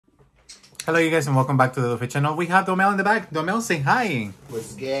Hello, you guys, and welcome back to the Fit channel. We have Domel in the back. Domel, say hi.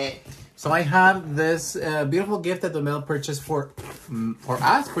 What's good? So I have this beautiful gift that Domel purchased for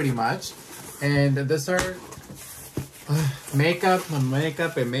us, pretty much. And these are makeup.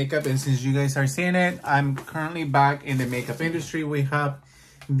 And since you guys are seeing it, I'm currently back in the makeup industry. We have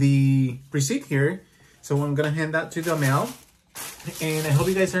the receipt here. So I'm going to hand that to Domel. And I hope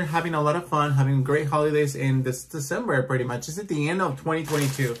you guys are having a lot of fun, having great holidays in this December, pretty much. It's at the end of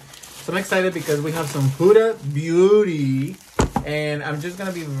 2022. So I'm excited because we have some Huda beauty. And I'm just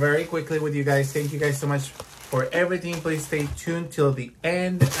going to be very quickly with you guys. Thank you guys so much for everything. Please stay tuned till the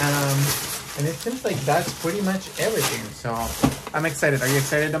end. And it seems like that's pretty much everything. So I'm excited. Are you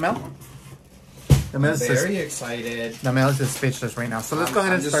excited, Domel? I'm very excited. Domel is just speechless right now. So let's go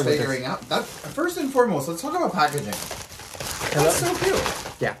ahead and start with this. I'm just figuring out. That, first and foremost, let's talk about packaging. That's so cute.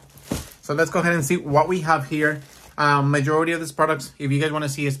 Yeah. So let's go ahead and see what we have here. Majority of these products, if you guys want to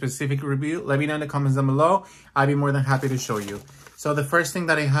see a specific review, let me know in the comments down below. I'd be more than happy to show you. So the first thing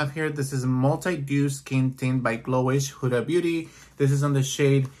that I have here, this is Multi-Dew Skin Tint by Glowish Huda Beauty. This is on the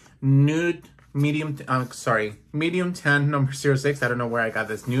shade Nude Medium, Medium Tan number 06. I don't know where I got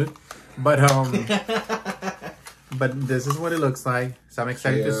this nude, but but this is what it looks like. So I'm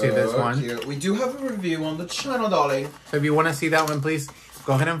excited to see this one. Cute. We do have a review on the channel, darling. So if you want to see that one, please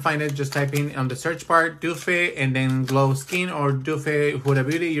go ahead and find it. Just type in on the search bar Dufe and then Glow Skin or Dufe Huda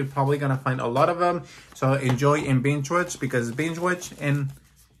Beauty. You're probably going to find a lot of them. So enjoy and binge watch, because binge watch and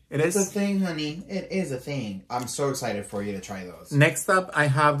it's a thing, honey. It is a thing. I'm so excited for you to try those. Next up, I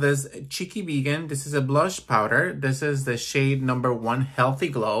have this Cheeky Vegan. This is a blush powder. This is the shade number 1 Healthy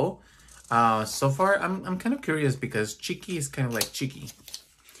Glow. So far, I'm kind of curious because Cheeky is kind of like cheeky.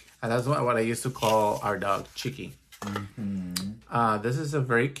 That's what I used to call our dog, Cheeky. This is a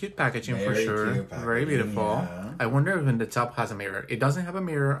very cute packaging for sure. Very beautiful. Yeah. I wonder if in the top has a mirror. It doesn't have a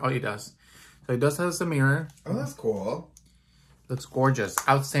mirror. Oh, it does. So it does have a mirror. Oh, that's cool. Looks gorgeous.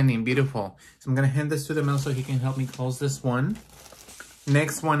 Outstanding. Beautiful. So I'm going to hand this to the Mel so he can help me close this one.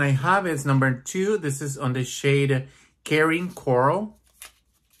 Next one I have is number 2. This is on the shade Caring Coral.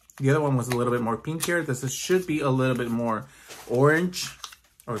 The other one was a little bit more pinkier. This should be a little bit more orange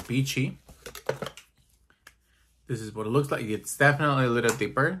or peachy. This is what it looks like. It's definitely a little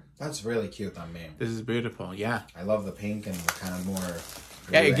deeper. That's really cute on me. This is beautiful, yeah. I love the pink and the kind of more...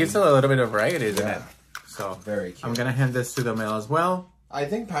 Yeah, it gives a little bit of variety, isn't it? So, very cute. I'm going to hand this to the Mel as well. I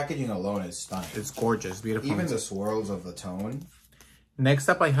think packaging alone is stunning. It's gorgeous, beautiful. Even the swirls of the tone. Next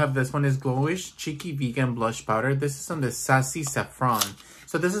up, I have this one is Glowish Cheeky Vegan Blush Powder. This is on the Sassy Saffron.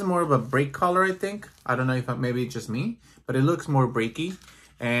 So this is more of a break color, I think. I don't know if maybe it's just me, but it looks more breaky.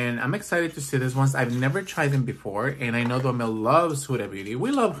 And I'm excited to see this one. I've never tried them before, and I know Domel loves Huda Beauty. We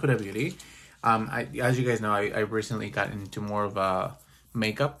love Huda Beauty. As you guys know, I recently got into more of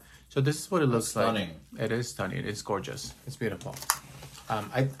makeup. So this is what it looks like. It is stunning. It's gorgeous. It's beautiful.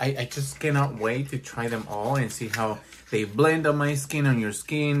 I just cannot wait to try them all and see how they blend on my skin, on your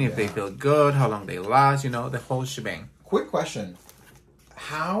skin, if they feel good, how long they last, you know, the whole shebang. Quick question.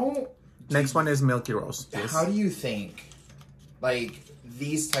 Next one is Milky Rose. Yes. How do you think, like,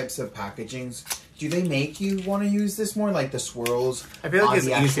 these types of packagings, do they make you want to use this more, like the swirls? I feel like it's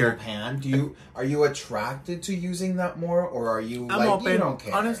easier. Pan? Are you attracted to using that more, or are you I'm open. You don't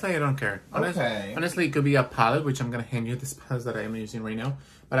care? Honestly, I don't care. Honestly, it could be a palette, which I'm gonna hand you this palette that I'm using right now.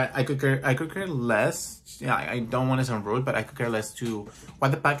 But I could care less. Yeah, I don't want to sound rude, but I could care less to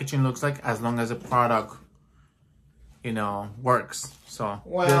what the packaging looks like as long as the product, you know, works. So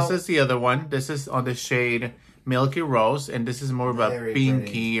this is the other one. This is on the shade Milky Rose, and this is more of a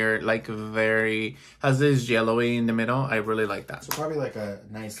pinky or like very, has this yellowy in the middle. I really like that. So probably like a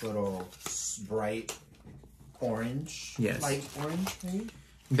nice little bright orange. Yes. Light orange maybe.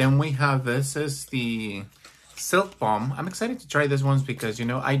 Then we have, this is the Silk Balm. I'm excited to try this ones because, you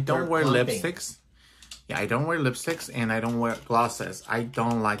know, I don't wear lipsticks. Yeah, I don't wear lipsticks and I don't wear glosses. I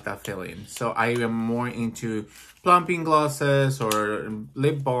don't like that feeling. So I am more into plumping glosses or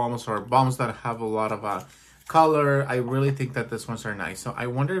lip balms or balms that have a lot of color. I really think that these ones are nice. So I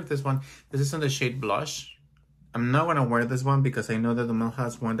wonder if this is on the shade Blush. I'm not gonna wear this one because I know that the Mel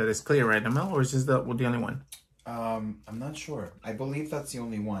has one that is clear, right, Mel? Or is this the only one? I'm not sure. I believe that's the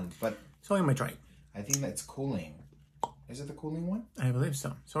only one, but so we might try it. I think that's cooling. Is it the cooling one? I believe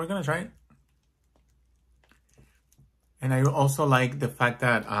so. So we're gonna try it. And I also like the fact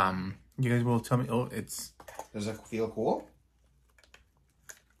that you guys will tell me, oh, does it feel cool?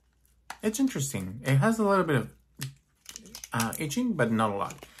 It's interesting. It has a little bit of itching, but not a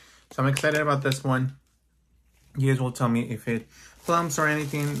lot. So I'm excited about this one. You guys will tell me if it plumps or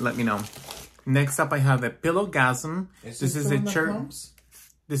anything. Let me know. Next up, I have the Pillowgasm. This is a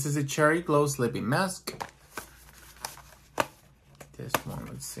This is a Cherry Glow Sleeping Mask. This one,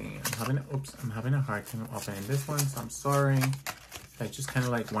 let's see. I'm having a hard time opening this one, so I'm sorry. I just kind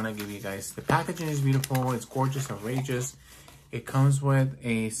of like want to give you guys, the packaging is beautiful. It's gorgeous, outrageous. It comes with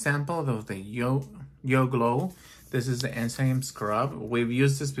a sample of the Yo Glow. This is the enzyme scrub. We've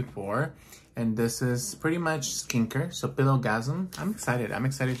used this before, and this is pretty much skincare. So Pillowgasm. I'm excited. I'm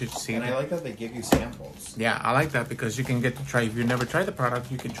excited to see it. And I like that they give you samples. Yeah, I like that because you can get to try. If you've never tried the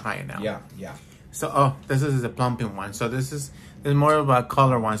product, you can try it now. Yeah, yeah. So, oh, this is the plumping one. So this is more of a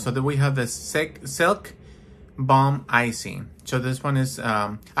color one. So then we have the Silk Balm Icing. So this one is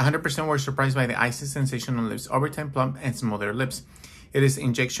 100% were surprised by the icy sensation on lips. Over time, plump and smoother lips. It is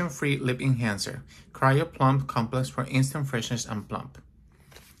injection-free lip enhancer. Cryo Plump Complex for instant freshness and plump.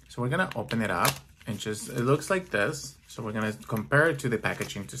 So we're gonna open it up and just, it looks like this. So we're gonna compare it to the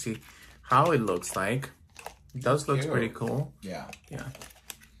packaging to see how it looks like. It does look pretty cool. Yeah. Yeah.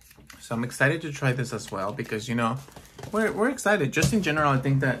 So I'm excited to try this as well because, you know, we're excited. Just in general, I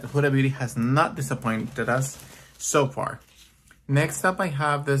think that Huda Beauty has not disappointed us so far. Next up, I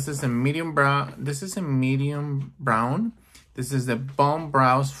have, this is a medium brown. This is a medium brown. This is the Balm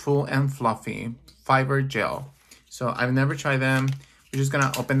Brows Full and Fluffy Fiber Gel. So I've never tried them. We're just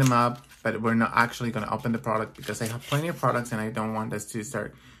gonna open them up, but we're not actually gonna open the product because I have plenty of products and I don't want this to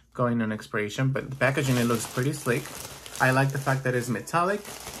start going on expiration. But the packaging, it looks pretty sleek. I like the fact that it's metallic.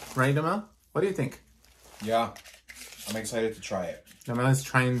 Right, Amel? What do you think? Yeah, I'm excited to try it. Amel is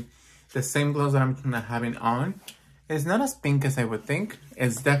trying the same gloss that I'm having on. It's not as pink as I would think.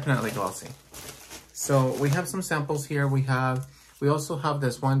 It's definitely glossy. So we have some samples here. We also have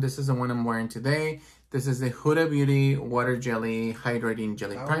this one. This is the one I'm wearing today. This is the Huda Beauty Water Jelly Hydrating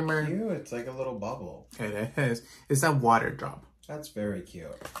Jelly Primer. Cute. It's like a little bubble. It is. It's a water drop. That's very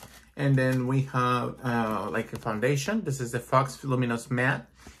cute. And then we have like a foundation. This is the Fox Luminous Matte.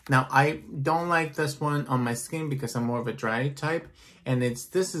 Now, I don't like this one on my skin because I'm more of a dry type. And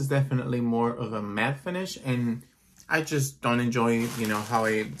this is definitely more of a matte finish. And I just don't enjoy, you know, how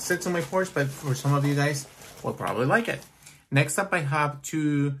it sits on my pores. But for some of you guys, will probably like it. Next up, I have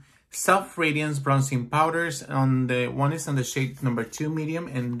two Self Radiance Bronzing Powders. One is on the shade number 2 medium.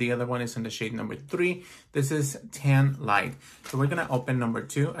 And the other one is on the shade number 3. This is Tan Light. So we're going to open number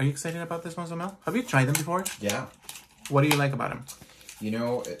 2. Are you excited about this one, Samel? Have you tried them before? Yeah. What do you like about them? You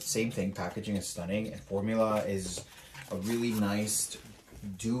know, same thing. Packaging is stunning, and formula is a really nice,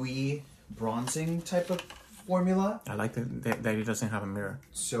 dewy, bronzing type of formula. I like that it doesn't have a mirror.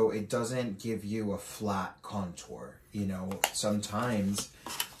 So it doesn't give you a flat contour. You know, sometimes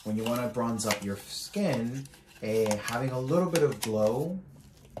when you want to bronze up your skin, having a little bit of glow.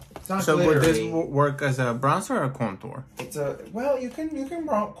 It's not so glittery. Would this work as a bronzer or a contour? It's a, well, you can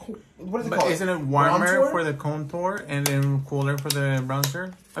what is it But called? isn't it warmer Bronzer? for the contour and then cooler for the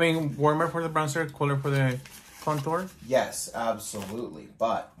bronzer? I mean, warmer for the bronzer, cooler for the contour? Yes, absolutely.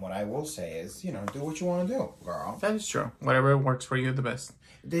 But what I will say is, you know, do what you want to do, girl. That is true. Whatever works for you the best.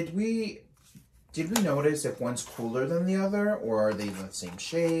 Did we notice if one's cooler than the other, or are they the same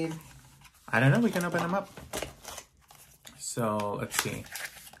shade? I don't know. We can open them up. So let's see.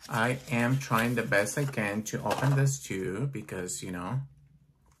 I am trying the best I can to open this too because, you know,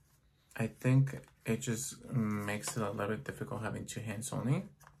 I think it just makes it a little bit difficult having 2 hands only.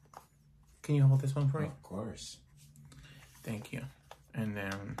 Can you hold this one for me? Of course. Thank you. And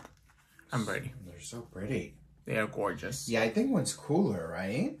then I'm ready. They're so pretty. They are gorgeous. Yeah, I think one's cooler,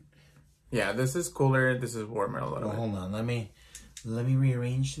 right? Yeah, this is cooler. This is warmer a little bit. Hold on. Let me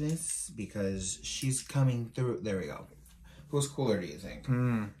rearrange this because she's coming through. There we go. Who's cooler, do you think?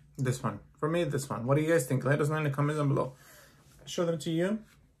 This one. For me, this one. What do you guys think? Let us know in the comments down below. Show them to you.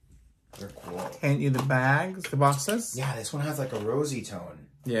 They're cool. Hand you the bags, the boxes. Yeah, this one has like a rosy tone.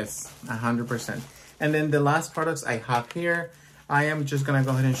 Yes, 100%. And then the last products I have here, I am just going to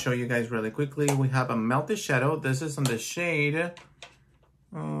go ahead and show you guys really quickly. We have a Melted Shadow. This is on the shade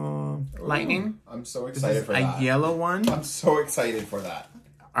Lightning. I'm so excited for that. A yellow one. I'm so excited for that.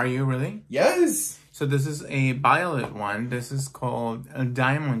 Are you really? Yes. So this is a violet one. This is called a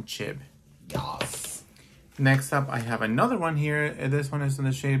Diamond Chip. Yes. Next up, I have another one here. This one is in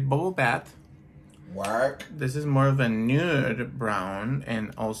the shade Bubble Bath. Work. This is more of a nude brown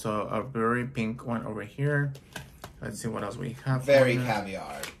and also a very pink one over here. Let's see what else we have. Very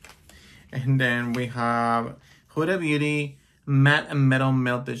caviar. And then we have Huda Beauty Matte and Metal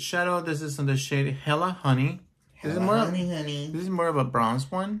Melted Shadow. This is in the shade Hella Honey. This is more of a bronze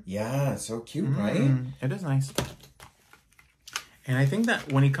one. Yeah, so cute, right? It is nice. And I think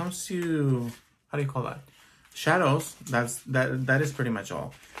that when it comes to, how do you call that? shadows, that is pretty much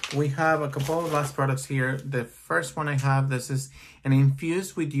all. We have a couple of last products here. The first one I have, this is an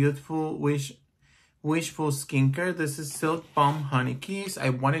infused with youthful wishful skincare. This is Silk Balm Honey Keys. I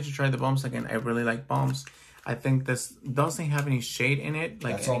wanted to try the balms again. I really like balms. I think this doesn't have any shade in it,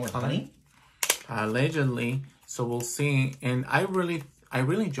 like that's all with honey, allegedly. So we'll see. And I really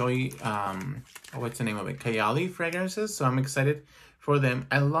enjoy what's the name of it, Kayali fragrances. So I'm excited for them.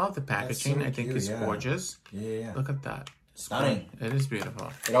 I love the packaging. So I think it's gorgeous. Yeah. Look at that. Stunning. It is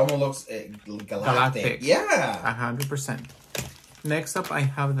beautiful. It almost looks galactic. Yeah. 100%. Next up, I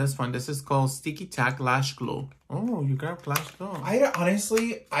have this one. This is called Sticky Tack Lash Glue. Oh, you grabbed Lash Glue.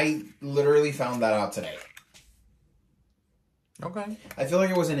 I literally found that out today. Okay. I feel like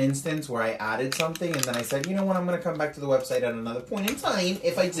it was an instance where I added something and then I said, you know what, I'm going to come back to the website at another point in time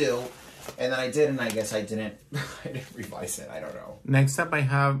if I do. And then I did, and I guess I didn't revise it. I don't know. Next up, I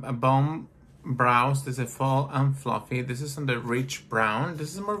have a Balm Brows. This is Full and Fluffy. This is on the Rich Brown.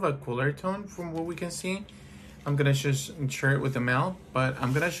 This is more of a cooler tone from what we can see. I'm going to just share it with the mail, but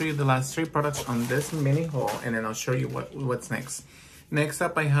I'm going to show you the last 3 products on this mini haul, and then I'll show you what's next. Next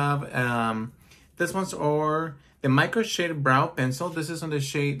up, I have this one's the Micro Shade Brow Pencil. This is on the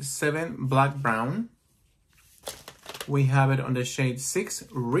shade 7 Black Brown. We have it on the shade 6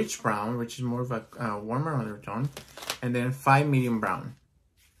 Rich Brown, which is more of a warmer undertone. And then 5 Medium Brown.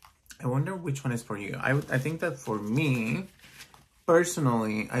 I wonder which one is for you. I think that for me,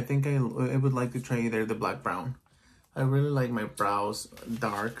 personally, I think I would like to try either the Black Brown. I really like my brows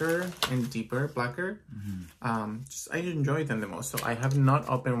darker and deeper, blacker. I enjoy them the most. So I have not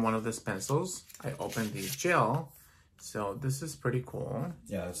opened one of these pencils. I opened the gel. So this is pretty cool.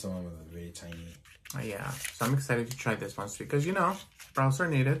 Yeah, that's the one with the really tiny. Yeah, so I'm excited to try this one because, you know, brows are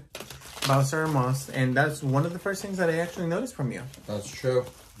needed. Brows are a must. And that's one of the first things that I actually noticed from you. That's true.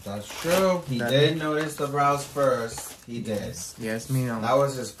 That's true. He did notice the brows first. He did. Yes, ma'am. That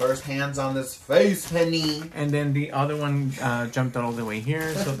was his first hands on this face, Penny. And then the other one jumped out all the way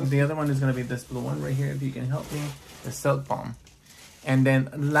here. So the other one is going to be this blue one right here, if you can help me. The Silk Balm. And then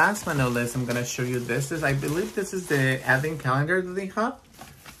last but not least, I'm going to show you this. I believe this is the advent calendar that they have.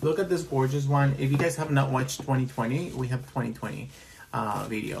 Look at this gorgeous one. If you guys have not watched 2020, we have 2020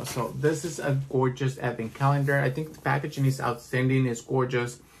 video. So this is a gorgeous advent calendar. I think the packaging is outstanding. It's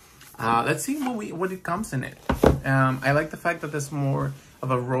gorgeous. Let's see what it comes in it. I like the fact that there's more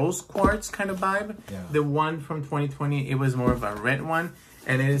of a rose quartz kind of vibe. Yeah. The one from 2020, it was more of a red one.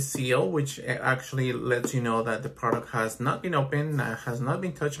 And it is sealed, which actually lets you know that the product has not been opened, has not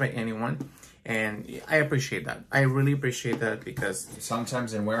been touched by anyone. And I appreciate that. I really appreciate that because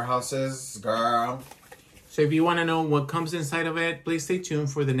sometimes in warehouses, girl. So if you want to know what comes inside of it, please stay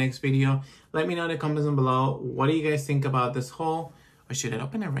tuned for the next video. Let me know in the comments below. What do you guys think about this haul? Or should I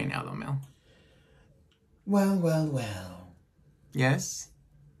open it right now though, Mel? Well. Yes?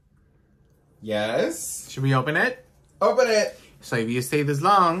 Yes? Should we open it? Open it! So if you stay this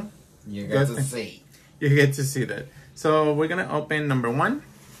long, you get to see. You get to see that. So we're going to open number 1.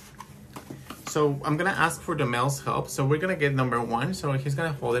 So I'm going to ask for the Mel's help. So we're going to get number 1. So he's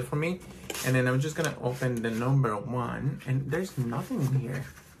going to hold it for me. And then I'm just going to open the number 1. And there's nothing in here.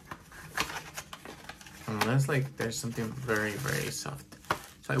 Unless like there's something very, very soft.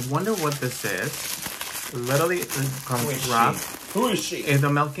 So I wonder what this is. Literally it comes wrapped. Who is she? If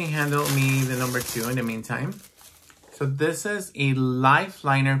the Mel can handle me the number 2 in the meantime. So this is a Life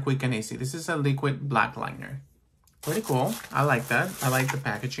Liner Quick and Easy. This is a liquid black liner. Pretty cool. I like that. I like the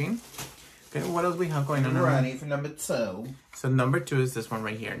packaging. Okay, what else we have going on? Ready for number 2. So number 2 is this one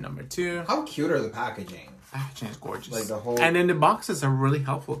right here. Number 2. How cute are the packaging? Packaging is gorgeous. Like the whole. And then the boxes are really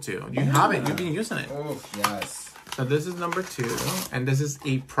helpful too. You have it. You've been using it. Oh yes. So this is number 2, and this is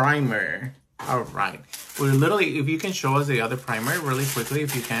a primer. All right. We're literally, if you can show us the other primer really quickly,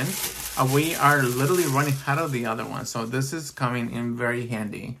 if you can. We are literally running out of the other one. So this is coming in very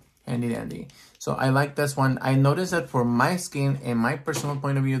handy. Dandy. So I like this one. I noticed that for my skin and my personal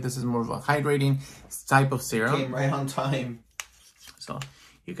point of view, this is more of a hydrating type of serum. Came right on time. So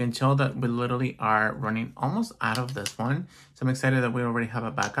you can tell that we literally are running almost out of this one. So I'm excited that we already have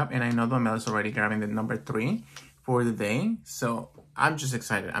a backup. And I know that Mel is already grabbing the number 3 for the day. So I'm just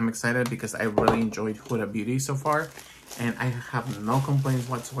excited. I'm excited because I really enjoyed Huda Beauty so far. And I have no complaints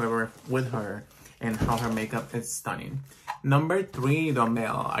whatsoever with her and how her makeup is stunning. Number 3, the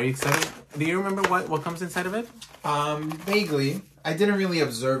Mel. Are you excited? Do you remember what comes inside of it? Vaguely. I didn't really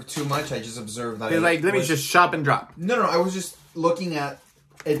observe too much. I just observed that. Let me just shop and drop. No. I was just looking at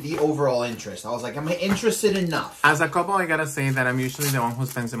the overall interest. I was like, am I interested enough? As a couple, I gotta say that I'm usually the one who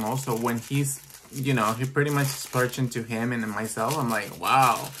spends the most. So when he's, you know, he pretty much splurged into him and myself, I'm like,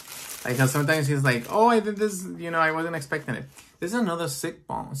 wow. Like sometimes he's like, oh, I did this, you know, I wasn't expecting it. This is another silk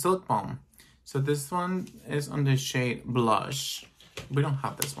balm. So this one is on the shade Blush. We don't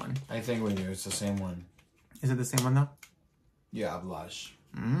have this one. I think we do. It's the same one. Is it the same one though? Yeah, Blush.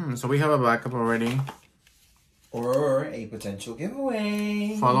 So we have a backup already. Or a potential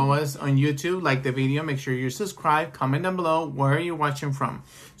giveaway. Follow us on YouTube, like the video, make sure you subscribe, comment down below where are you watching from.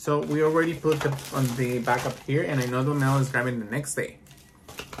 So we already put on the backup here, and I know the mail is grabbing the next day.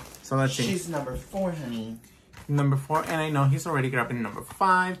 So let's see. She's number 4, honey. Number 4, and I know he's already grabbing number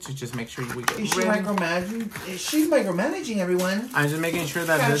 5 to just make sure we get Is she ready. micromanaging? She's micromanaging, everyone. I'm just making sure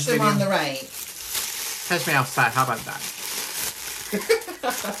that Catch this them video... on the right. Catch me outside, how about that?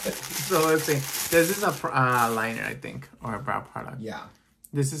 So let's see. This is a liner, I think, or a brow product. Yeah.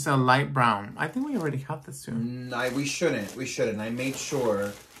 This is a light brown. I think we already have this too. We shouldn't. I made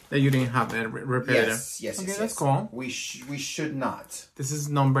sure that you didn't have it repetitive. Yes. Okay, yes, that's cool. We should not. This is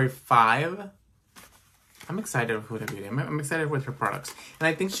number 5. I'm excited with Huda Beauty. I'm excited with her products. And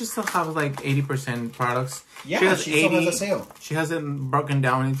I think she still has like 80% products. Yeah, she still has a sale. She has it broken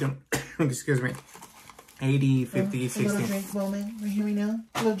down into, excuse me, 80, 50, 60. A little drink moment. Right here we know.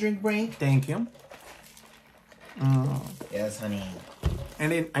 A little drink break. Thank you. Yes, honey.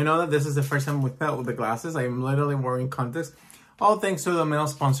 And I know that this is the first time with the glasses. I'm literally wearing contacts. All thanks to the mail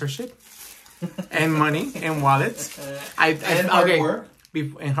sponsorship. And money and wallets. And hard work.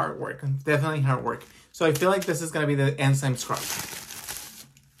 And hard work. Definitely hard work. So I feel like this is going to be the enzyme scrub.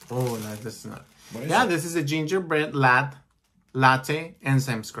 Oh, no, this is not. What is it? This is a gingerbread latte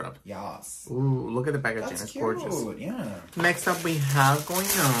enzyme scrub. Yes. Ooh, look at the packaging. That's it's cute. Gorgeous. Yeah. Next up we have going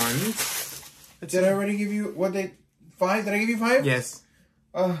on. Did I already give you 5? Did I give you 5? Yes.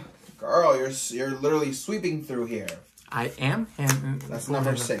 Girl, you're literally sweeping through here. I am. And that's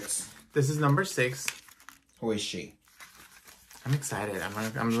number 6. This is number 6. Who is she? I'm excited.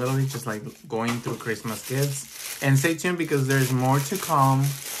 I'm literally just like going through Christmas gifts. And stay tuned because there's more to come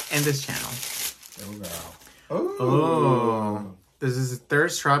in this channel. Oh, girl. Oh. This is a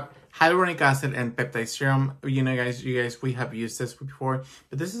thirst trap. Hyaluronic acid and peptide serum. You guys, we have used this before.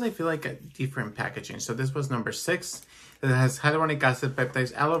 But this is, I feel like, a different packaging. So this was number 6. It has hyaluronic acid,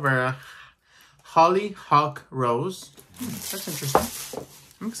 peptides, aloe vera, hollyhock rose. That's interesting.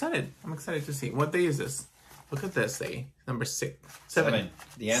 I'm excited to see. What day is this? Look at this day. Number 7.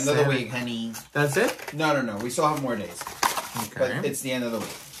 The end of the week, honey. That's it? No. We still have more days. Okay. But it's the end of the week.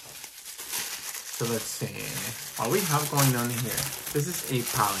 So let's see. What we have going on here. This is a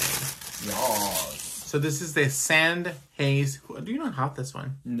palette. Yes. So this is the Sand Haze. Do you not have this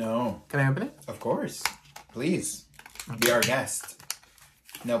one? No. Can I open it? Of course. Please. Be our guest.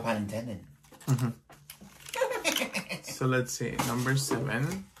 No pun intended. So let's see. Number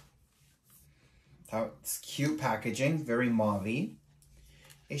 7. That's cute packaging. Very mauvey.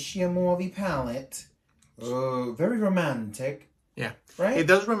 Is she a mauvey palette? Very romantic. Yeah. Right? It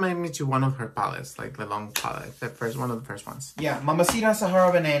does remind me to one of her palettes, like the long palette. One of the first ones. Yeah, Mamacita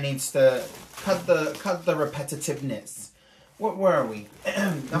Sahara Banana needs to cut the repetitiveness. Where are we?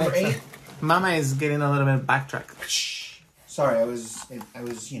 Number 8? Mama is getting a little bit backtrack. Sorry, I was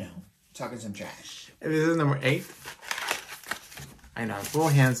talking some trash. This is number 8. I know, full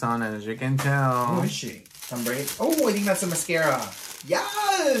hands on, as you can tell. Who is she? Number 8? Oh, I think that's a mascara.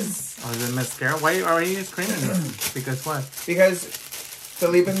 Yes! Oh, is it mascara? Why are you screaming? Because what? Because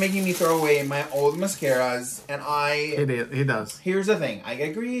Felipe is making me throw away my old mascaras, and He does. Here's the thing. I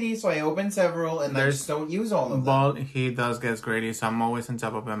get greedy, so I open several, and I just don't use all of them. But he does get greedy, so I'm always on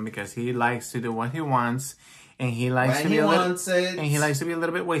top of him because he likes to do what he wants. And he likes to be a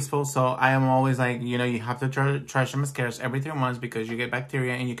little bit wasteful. So I am always like, you have to trash your mascaras every 3 months because you get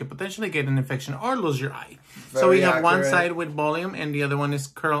bacteria and you could potentially get an infection or lose your eye. So we have one side with volume and the other one is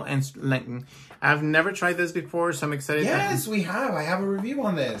curl and lengthen. I've never tried this before, so I'm excited. Yes, we have. I have a review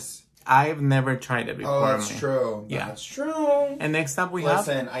on this. I've never tried it before. Oh, that's true. Yeah. That's true. And next up we have...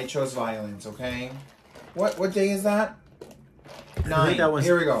 Listen, I chose violence, okay? What day is that? 9.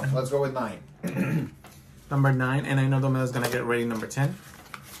 Here we go. Let's go with 9. Number 9, and I know Domeda's gonna get ready number 10.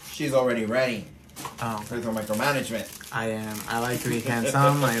 She's already ready. Oh. For micromanagement. I am. I like to be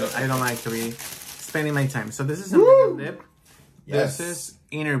handsome. I don't like to be spending my time. So this is a matte lip. Yes. This is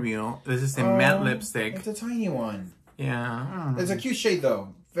Interview. This is a matte lipstick. It's a tiny one. Yeah. It's a cute shade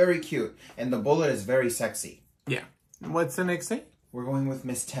though. Very cute. And the bullet is very sexy. Yeah. What's the next thing? We're going with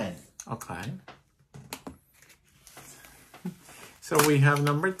Miss 10. Okay. So we have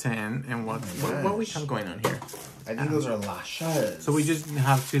number 10, and what we have going on here? I think those are lashes. So we just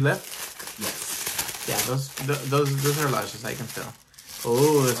have 2 left? Yes. Yeah, those are lashes, I can tell.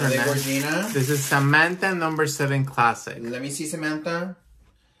 Oh, those are they nice. Gorgina? This is Samantha number 7 Classic. Let me see Samantha.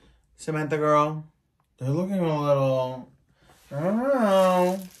 Samantha girl, they're looking a little, I don't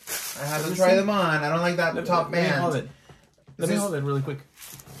know. I have to try them on. I don't like that top band. Let me hold it. Let me hold it really quick.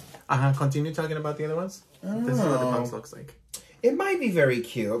 Continue talking about the other ones. This is what the box looks like. It might be very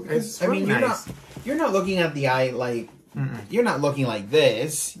cute because It's really nice. you're not looking at the eye like you're not looking like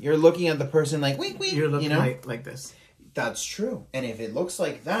this. You're looking at the person like wink wink. You're looking like this. That's true. And if it looks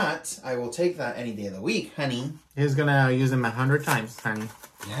like that, I will take that any day of the week, honey. He's gonna use them 100 times, honey.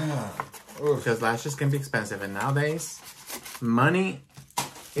 Yeah. Because lashes can be expensive, and nowadays, money.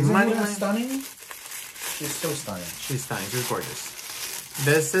 Isn't money Huda stunning? She's so stunning. She's stunning. She's gorgeous.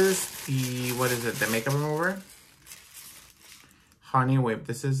 This is the, what is it? The makeup remover. Honey Whip.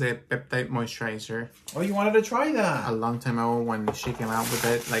 This is a peptide moisturizer. Oh, you wanted to try that? A long time ago when she came out with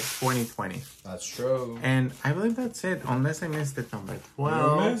it, like 2020. That's true. And I believe that's it, unless I missed it, number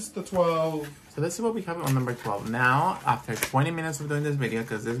 12. You missed the 12. So this is what we have on number 12. Now, after 20 minutes of doing this video,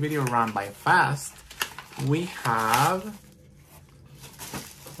 because this video ran by fast, we have...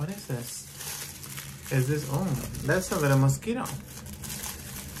 What is this? Is this... Oh, that's a little mosquito.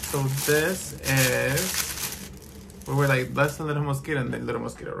 So this is... We were like, that's a little mosquito, and the little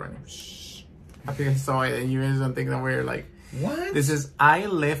mosquito running. Shh. I think I saw it, and you guys don't think that we're like... What? This is Eye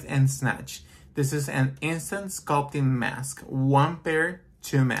Lift and Snatch. This is an instant sculpting mask. 1 pair,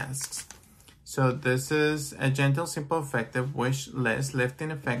 2 masks. So this is a gentle, simple, effective, wish-less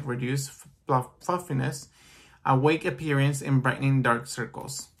lifting effect, reduce fluffiness, awake appearance, and brightening dark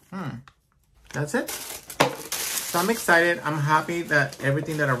circles. That's it. So I'm excited. I'm happy that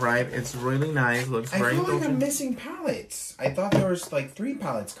everything that arrived, it's really nice. Looks very I feel like I'm missing palettes. I thought there was like 3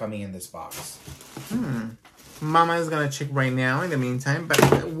 palettes coming in this box. Mama is gonna check right now in the meantime.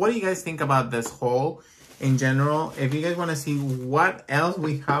 But what do you guys think about this haul in general? If you guys want to see what else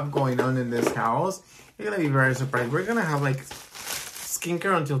we have going on in this house, you're gonna be very surprised. We're gonna have like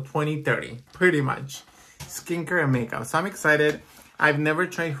skincare until 2030, pretty much. Skincare and makeup. So I'm excited. I've never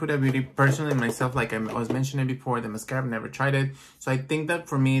tried Huda Beauty personally myself, like I was mentioning before, the mascara, I've never tried it. So I think that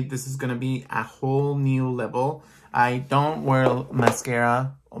for me, this is gonna be a whole new level. I don't wear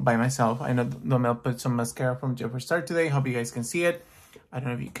mascara by myself. I know Domel put some mascara from Jeffree Star today. Hope you guys can see it. I don't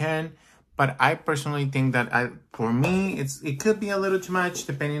know if you can. But I personally think that for me, it could be a little too much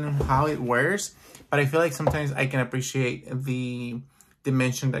depending on how it wears. But I feel like sometimes I can appreciate the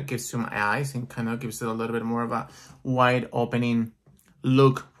dimension that gives to my eyes and kind of gives it a little bit more of a wide opening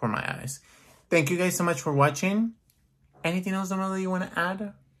look for my eyes. Thank you guys so much for watching. Anything else, Domel, that you want to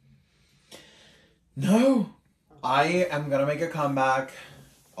add? No. I am going to make a comeback,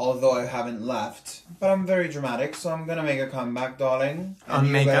 although I haven't left. But I'm very dramatic, so I'm going to make a comeback, darling. And On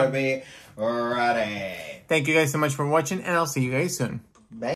you makeup. better be ready. Thank you guys so much for watching, and I'll see you guys soon.